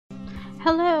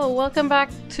Hello, welcome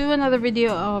back to another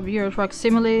video of Euro Truck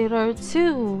Simulator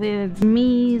 2 with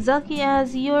me, Zelkie,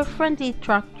 as your friendly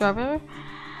truck driver.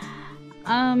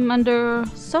 I'm under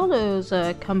Solo's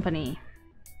company.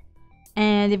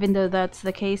 And even though that's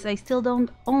the case, I still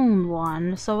don't own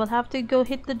one. So we'll have to go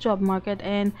hit the job market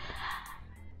and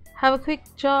have a quick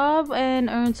job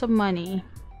and earn some money.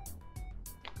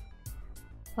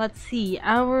 Let's see,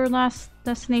 our last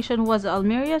destination was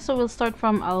Almeria, so we'll start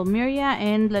from Almeria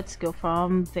and let's go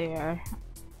from there.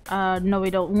 No, we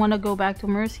don't want to go back to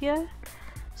Murcia,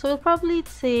 so we'll probably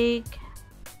take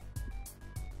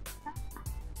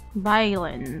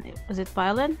Bailén. Is it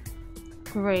Bailén?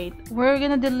 Great. We're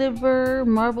gonna deliver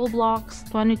marble blocks,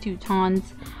 22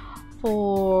 tons,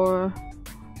 for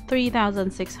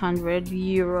 3,600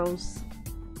 euros.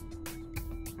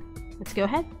 Let's go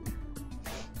ahead.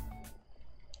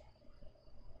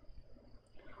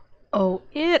 Oh,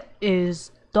 it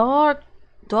is dark.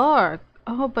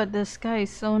 Oh, but the sky is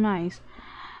so nice.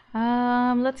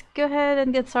 Let's go ahead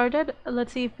and get started.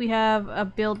 Let's see if we have a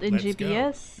built-in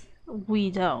GPS. We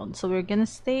don't, so we're gonna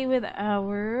stay with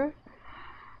our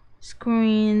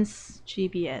screen's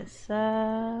GPS.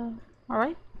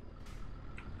 Alright.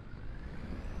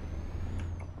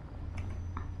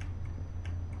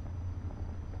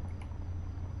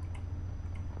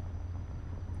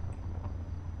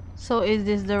 So is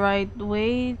this the right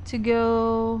way to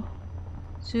go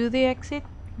to the exit?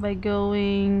 By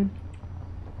going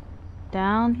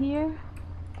down here?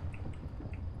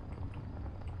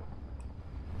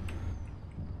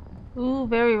 Ooh,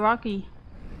 very rocky.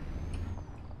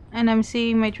 And I'm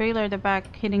seeing my trailer at the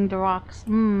back hitting the rocks.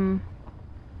 Well,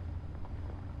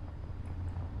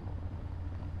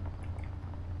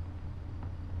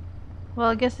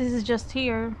 I guess this is just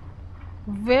here.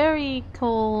 Very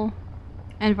cool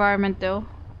environment though.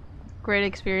 Great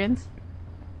experience.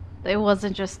 It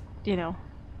wasn't just, you know,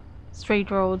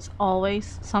 straight roads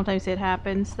always. Sometimes it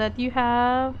happens that you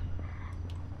have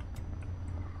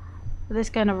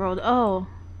this kind of road. Oh,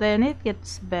 then it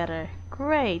gets better.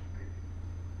 Great.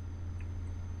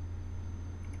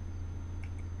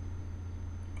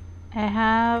 I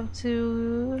have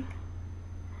to...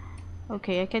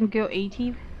 Okay, I can go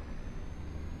 80.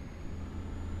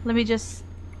 Let me just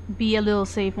be a little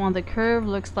safe on the curve.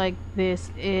 Looks like this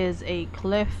is a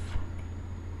cliff.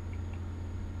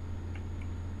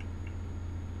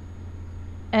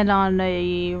 And on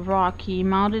a rocky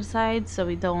mountainside, so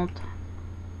we don't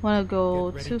want to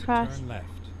go too fast.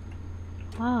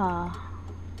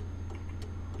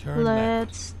 Turn left.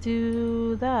 Let's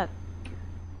do that.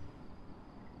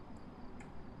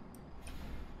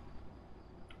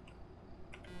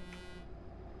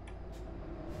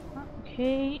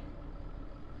 Okay.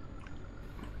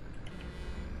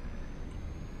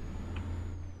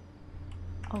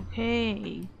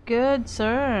 Okay, good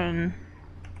turn.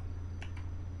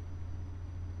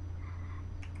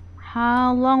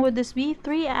 How long would this be?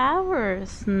 3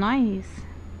 hours. Nice.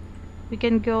 We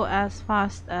can go as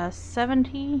fast as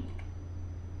 70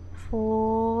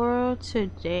 for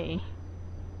today.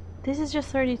 This is just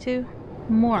 32.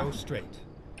 More. Go straight.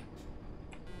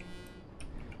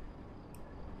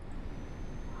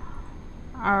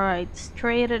 Alright,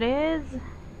 straight it is.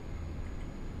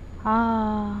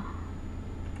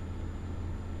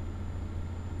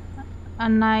 A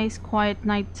nice quiet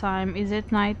night time. Is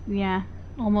it night? Yeah,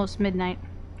 almost midnight.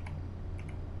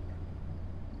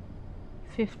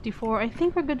 54. I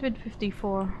think we're good with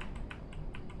 54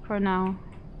 for now.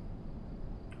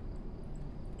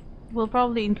 We'll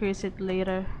probably increase it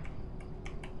later.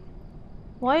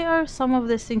 Why are some of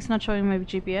these things not showing my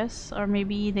GPS? Or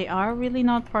maybe they are really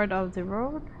not part of the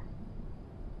road?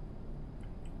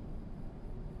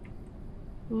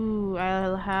 Ooh,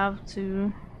 I'll have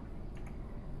to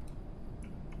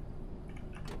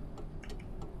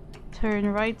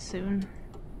turn right soon.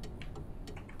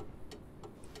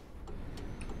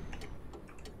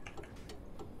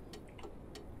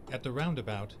 At the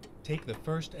roundabout, take the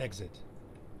first exit.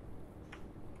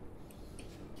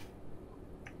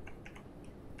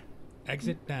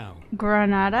 Exit now.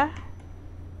 Granada?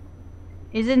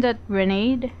 Isn't that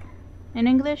grenade in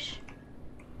English?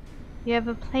 You have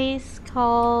a place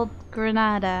called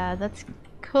Granada. That's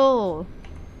cool.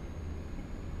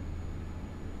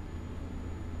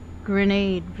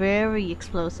 Grenade, very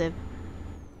explosive.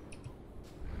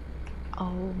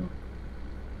 Oh.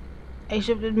 I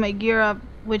shifted my gear up,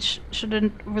 which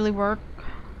shouldn't really work.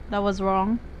 That was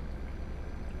wrong.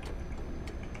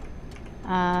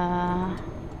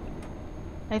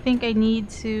 I think I need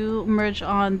to merge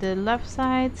on the left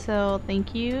side, so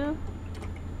thank you.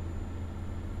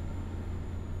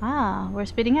 We're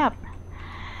speeding up.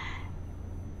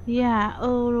 Yeah,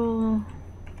 oh,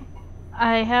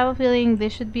 I have a feeling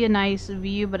this should be a nice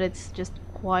view, but it's just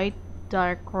quite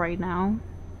dark right now.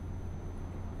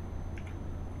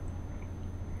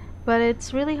 But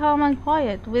it's really calm and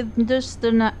quiet with just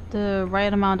the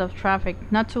right amount of traffic,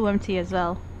 not too empty as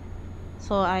well.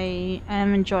 So I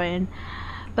am enjoying.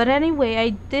 But anyway, I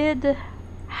did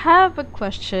have a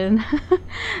question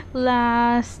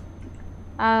last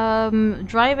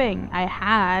driving I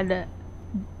had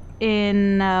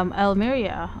in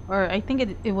Almeria, or I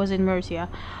think it was in Murcia,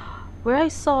 where I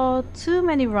saw too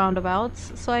many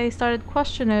roundabouts. So I started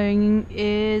questioning,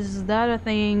 is that a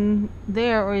thing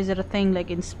there, or is it a thing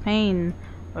like in Spain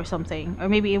or something? Or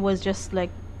maybe it was just like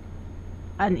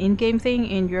an in-game thing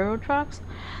in Euro Trucks.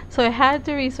 So I had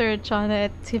to research on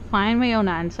it to find my own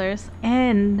answers,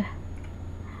 and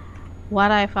what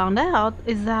I found out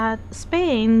is that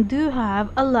Spain do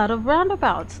have a lot of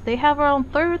roundabouts. They have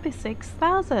around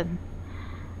 36,000.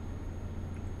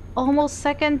 Almost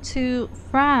second to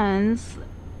France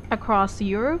across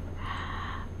Europe,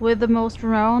 with the most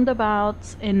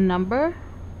roundabouts in number.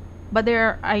 But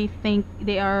I think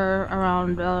they are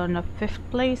around on a fifth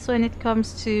place when it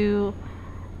comes to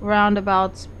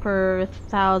roundabouts per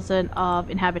thousand of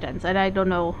inhabitants. And I don't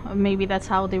know, maybe that's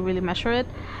how they really measure it.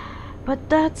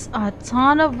 But that's a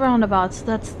ton of roundabouts.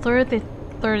 That's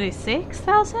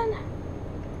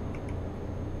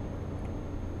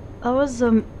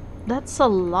 36,000? That's a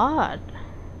lot.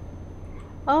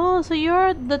 Oh, so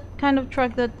you're the kind of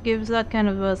truck that gives that kind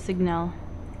of a signal.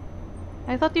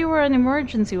 I thought you were an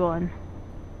emergency one.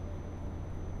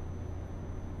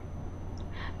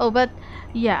 Oh, but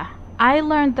yeah, I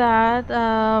learned that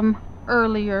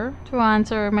earlier to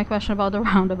answer my question about the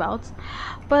roundabouts.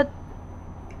 But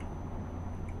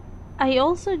I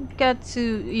also got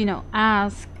to,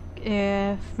 ask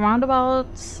if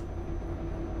roundabouts,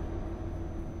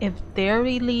 if they're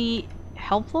really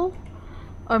helpful,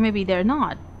 or maybe they're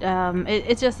not.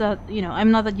 It's just that,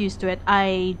 I'm not that used to it.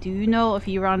 I do know a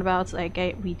few roundabouts, like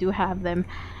we do have them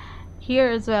here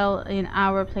as well in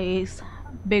our place.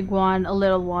 Big one, a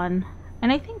little one.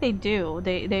 And I think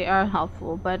they are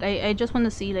helpful, but I just want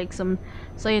to see like some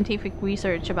scientific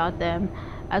research about them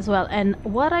as well. And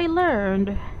what I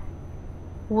learned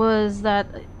was that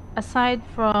aside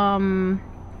from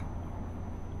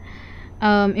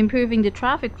improving the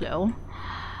traffic flow,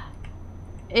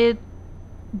 it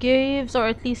gives, or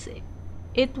at least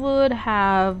it would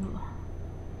have,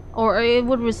 or it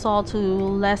would result to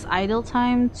less idle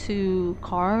time to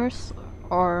cars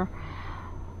or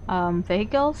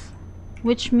vehicles,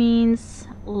 which means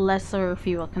lesser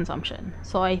fuel consumption.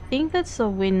 So I think that's a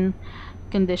win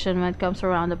condition when it comes to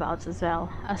roundabouts as well,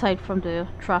 aside from the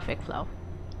traffic flow.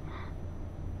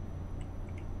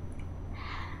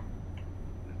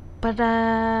 But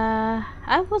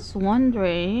I was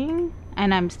wondering,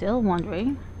 and I'm still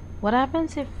wondering, what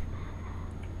happens if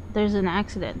there's an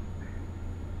accident?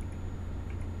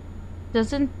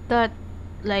 Doesn't that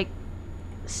like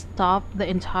stop the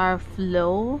entire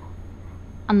flow,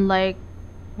 unlike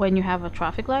when you have a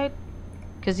traffic light?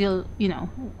 Because if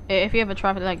you have a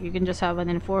traffic light, you can just have an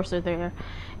enforcer there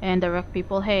and direct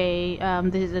people, hey,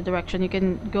 this is the direction you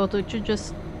can go to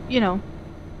just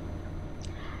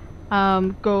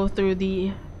go through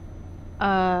the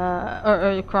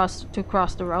or cross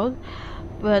the road.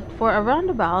 But for a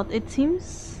roundabout, it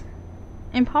seems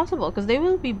impossible because they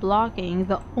will be blocking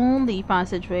the only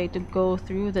passageway to go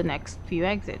through the next few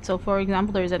exits. So for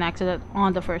example, there's an accident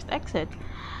on the first exit.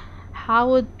 How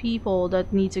would people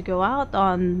that need to go out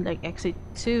on like exit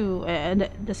 2 and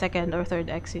the second or third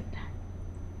exit,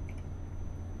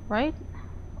 right?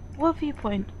 What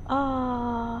viewpoint?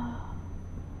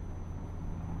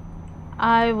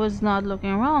 I was not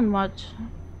looking around much.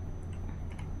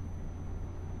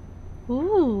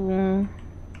 Ooh.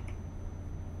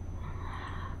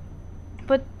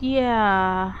 But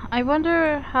yeah, I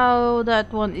wonder how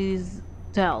that one is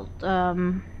dealt.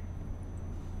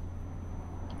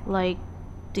 Like,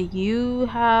 do you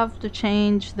have to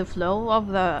change the flow of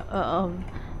the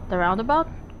roundabout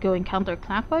going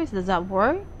counterclockwise? Does that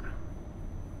work?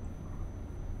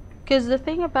 Because the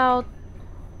thing about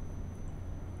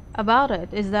it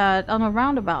is that on a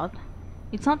roundabout,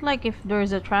 it's not like if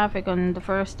there's a traffic on the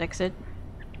first exit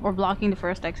or blocking the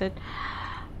first exit,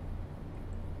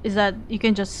 is that you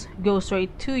can just go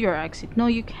straight to your exit. No,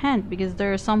 you can't, because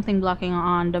there's something blocking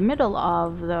on the middle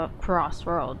of the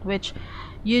crossroad, which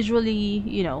usually,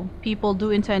 people do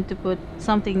intend to put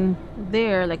something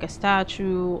there, like a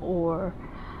statue or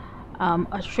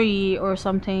a tree or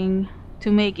something,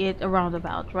 to make it a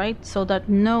roundabout, right? So that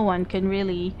no one can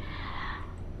really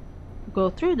go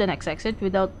through the next exit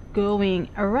without going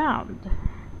around.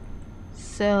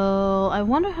 So I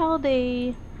wonder how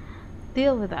they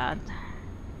deal with that.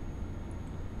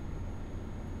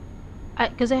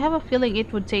 Because I have a feeling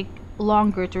it would take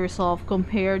longer to resolve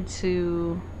compared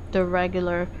to the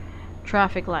regular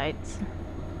traffic lights.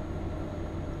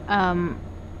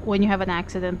 When you have an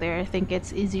accident there, I think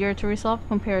it's easier to resolve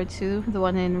compared to the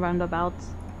one in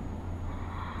Roundabouts.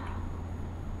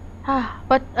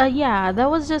 But yeah, that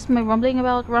was just my rumbling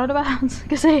about Roundabouts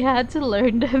because I had to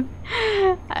learn them.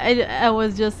 I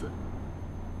was just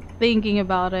thinking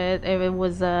about it, if it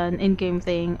was an in-game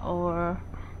thing or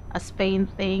a Spain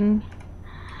thing.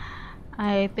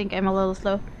 I think I'm a little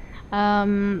slow.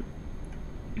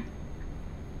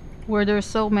 Where there's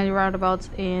so many roundabouts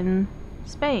in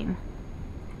Spain.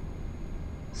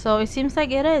 So it seems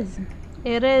like it is.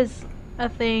 It is a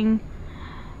thing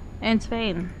in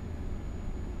Spain.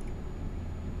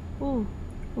 Ooh,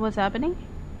 what's happening?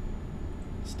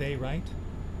 Stay right,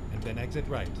 and then exit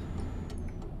right.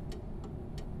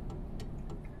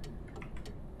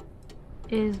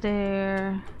 Is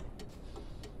there...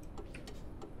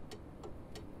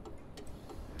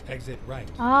 Exit right.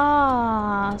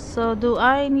 Ah, so do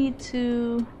I need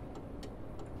to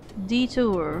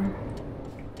detour?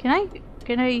 Can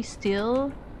I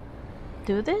still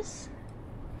do this?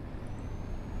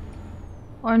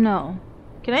 Or no?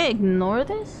 Can I ignore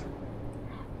this?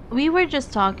 We were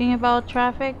just talking about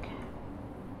traffic.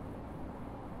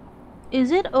 Is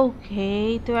it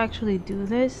okay to actually do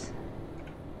this?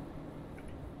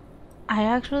 I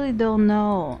actually don't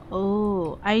know.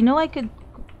 Oh, I know I could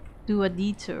do a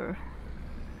detour.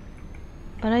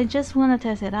 But I just want to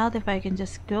test it out if I can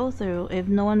just go through, if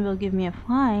no one will give me a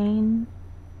fine.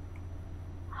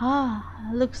 Ah,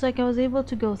 looks like I was able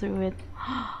to go through it.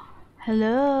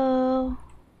 Hello?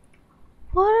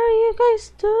 What are you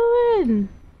guys doing?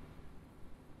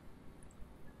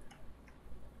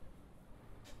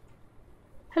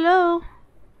 Hello?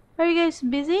 Are you guys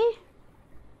busy?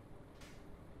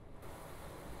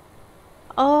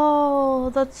 Oh,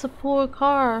 that's a poor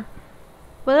car.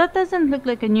 But that doesn't look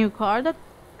like a new car. That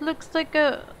looks like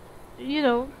a, you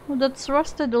know, that's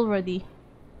rusted already.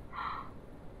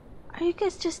 Are you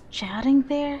guys just chatting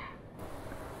there?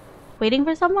 Waiting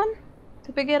for someone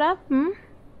to pick it up? You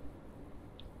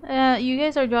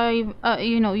guys are you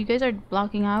guys are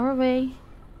blocking our way.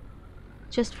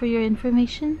 Just for your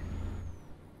information.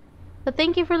 But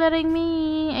thank you for letting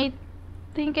me. I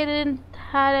think I didn't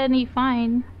had any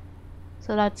fine.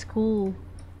 So that's cool.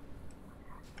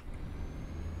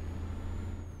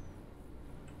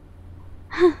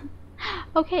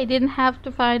 Okay, didn't have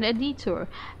to find a detour.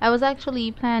 I was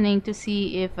actually planning to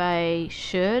see if I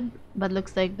should, but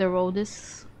looks like the road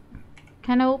is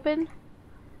kind of open.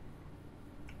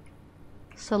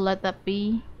 So let that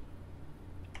be.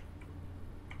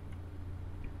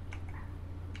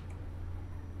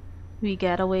 We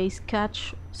get away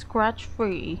scratch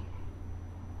free.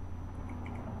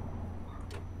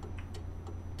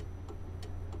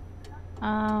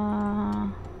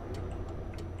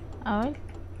 Alright.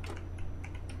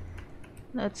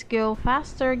 Let's go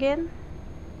faster again.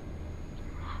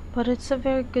 But it's a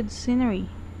very good scenery.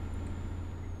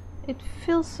 It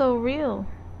feels so real.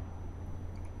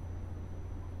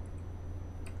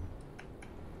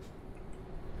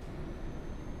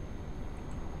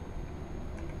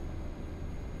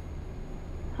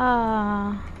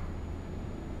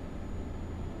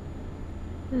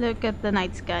 Look at the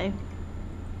night sky.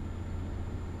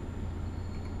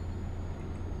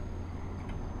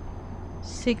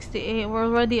 $68. We're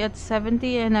already at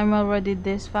 70 and I'm already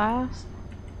this fast.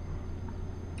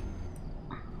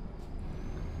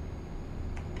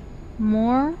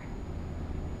 More?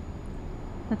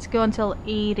 Let's go until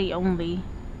 80 only.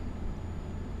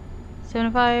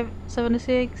 75,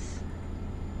 76.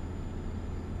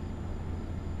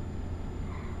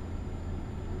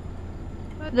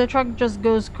 The truck just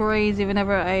goes crazy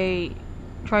whenever I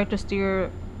try to steer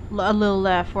a little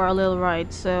left or a little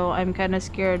right, so I'm kind of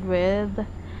scared with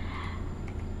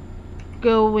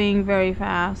going very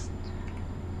fast.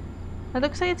 It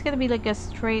looks like it's gonna be like a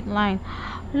straight line.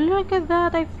 Look at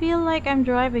that! I feel like I'm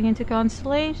driving into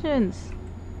constellations.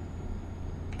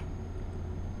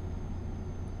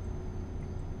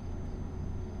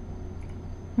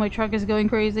 My truck is going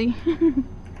crazy.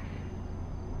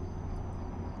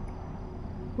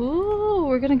 Ooh,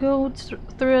 we're gonna go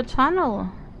through a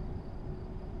tunnel.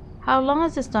 How long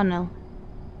is this tunnel?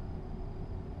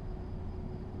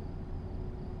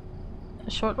 A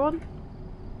short one?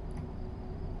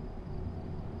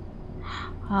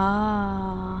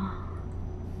 Ah.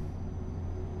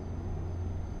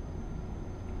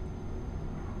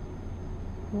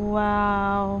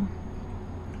 Wow.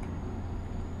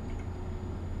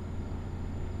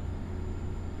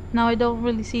 Now I don't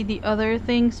really see the other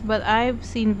things, but I've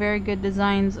seen very good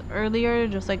designs earlier,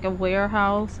 just like a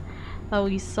warehouse that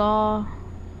we saw.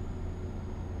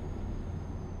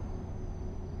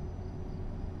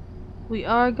 We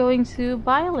are going to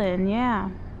Bailén, yeah.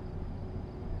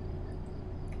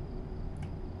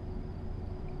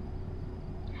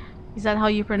 Is that how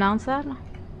you pronounce that?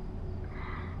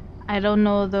 I don't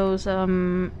know those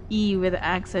E with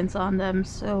accents on them,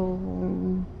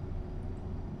 so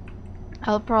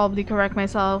I'll probably correct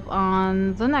myself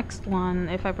on the next one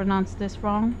if I pronounce this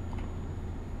wrong.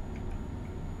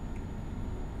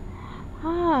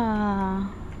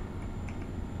 Ah.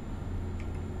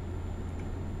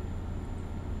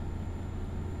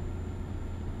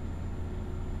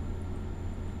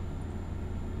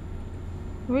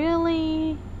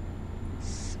 Really?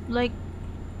 Like,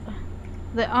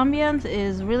 the ambience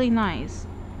is really nice.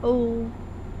 Oh,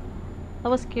 that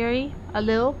was scary. A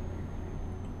little.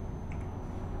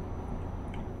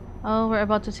 Oh, we're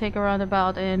about to take a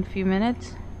roundabout in a few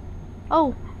minutes.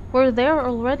 Oh, we're there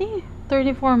already?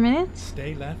 34 minutes?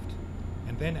 Stay left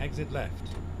and then exit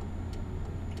left.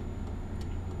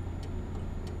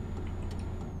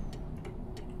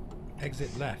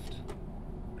 Exit left.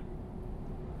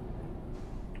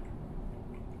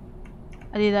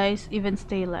 Did I even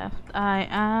stay left? I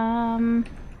am.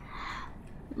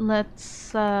 Let's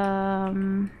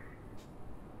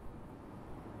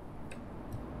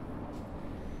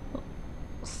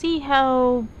see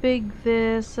how big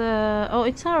this oh,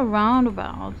 it's not a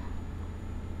roundabout.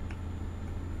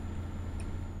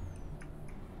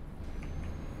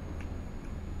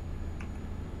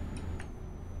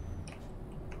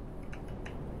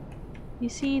 You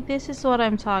see, this is what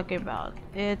I'm talking about.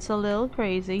 It's a little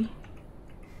crazy.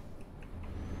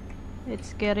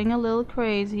 It's getting a little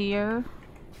crazier.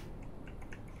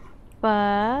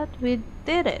 But we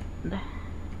did it.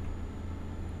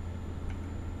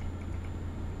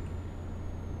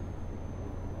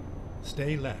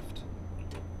 Stay left.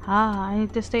 Ah, I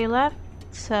need to stay left,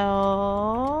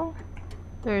 so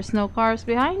there's no cars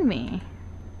behind me.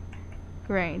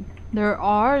 Great. There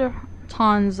are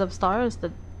tons of stars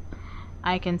that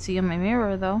I can see in my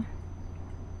mirror though.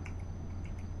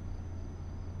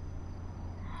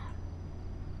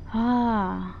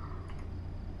 Ah.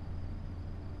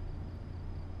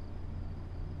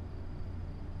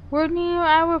 We're near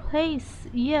our place.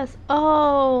 Yes.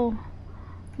 Oh,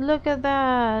 look at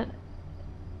that.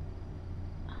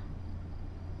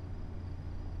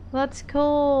 That's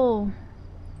cool.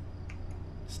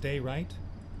 Stay right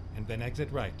and then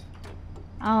exit right.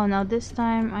 Oh, now this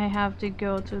time I have to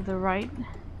go to the right.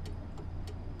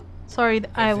 Sorry,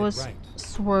 I was right.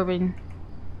 swerving.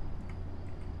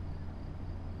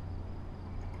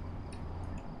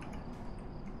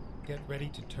 Get ready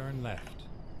to turn left.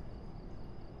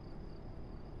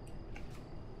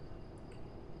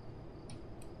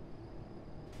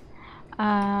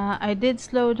 I did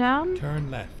slow down. Turn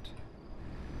left.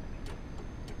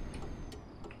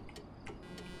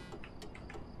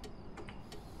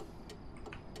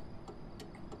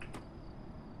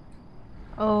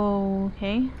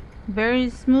 Okay. Very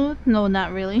smooth? No,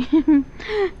 not really.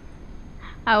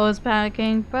 I was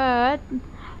panicking, but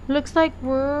looks like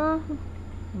we're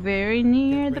very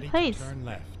near the place. Turn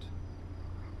left.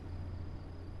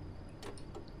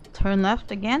 Turn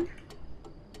left again?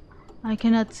 I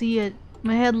cannot see it.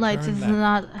 My headlights is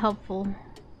not helpful.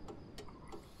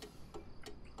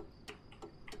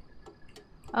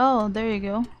 Oh, there you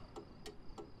go.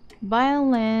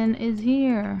 Bailén is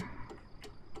here.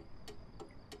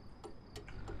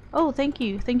 Oh, thank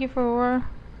you. Thank you for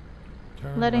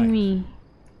letting me.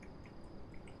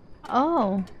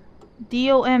 Oh,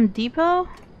 DOM Depot?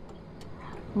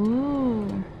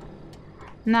 Ooh.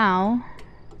 Now,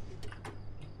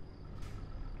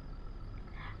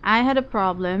 I had a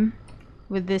problem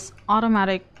with this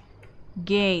automatic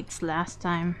gates last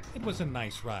time. It was a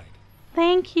nice ride.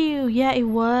 Thank you. Yeah, it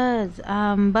was.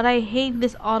 But I hate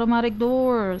this automatic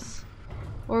doors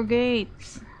or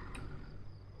gates.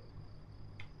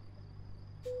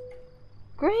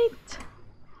 Great.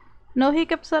 No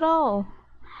hiccups at all.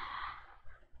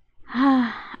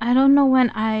 I don't know when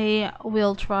I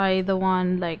will try the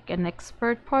one like an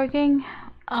expert parking.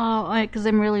 Because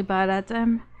I'm really bad at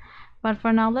them. But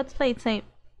for now, let's play it safe.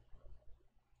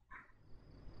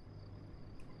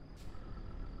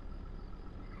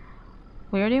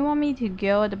 Where do you want me to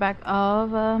go? At the back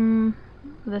of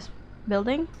this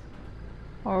building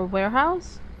or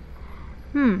warehouse?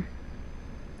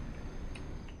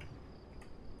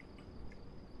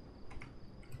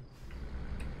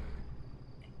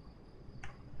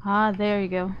 Ah, there you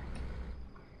go.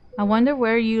 I wonder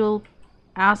where you'll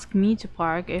ask me to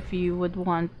park if you would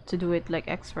want to do it like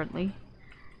expertly.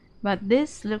 But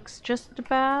this looks just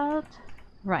about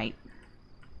right.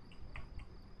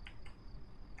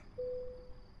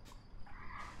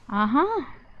 Uh-huh.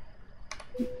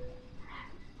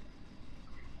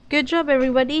 Good job,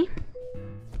 everybody.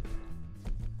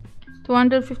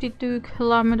 252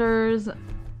 kilometers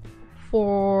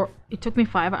for... It took me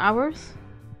 5 hours.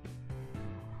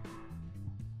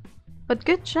 But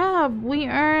good job. We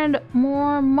earned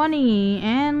more money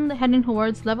and heading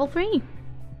towards level 3.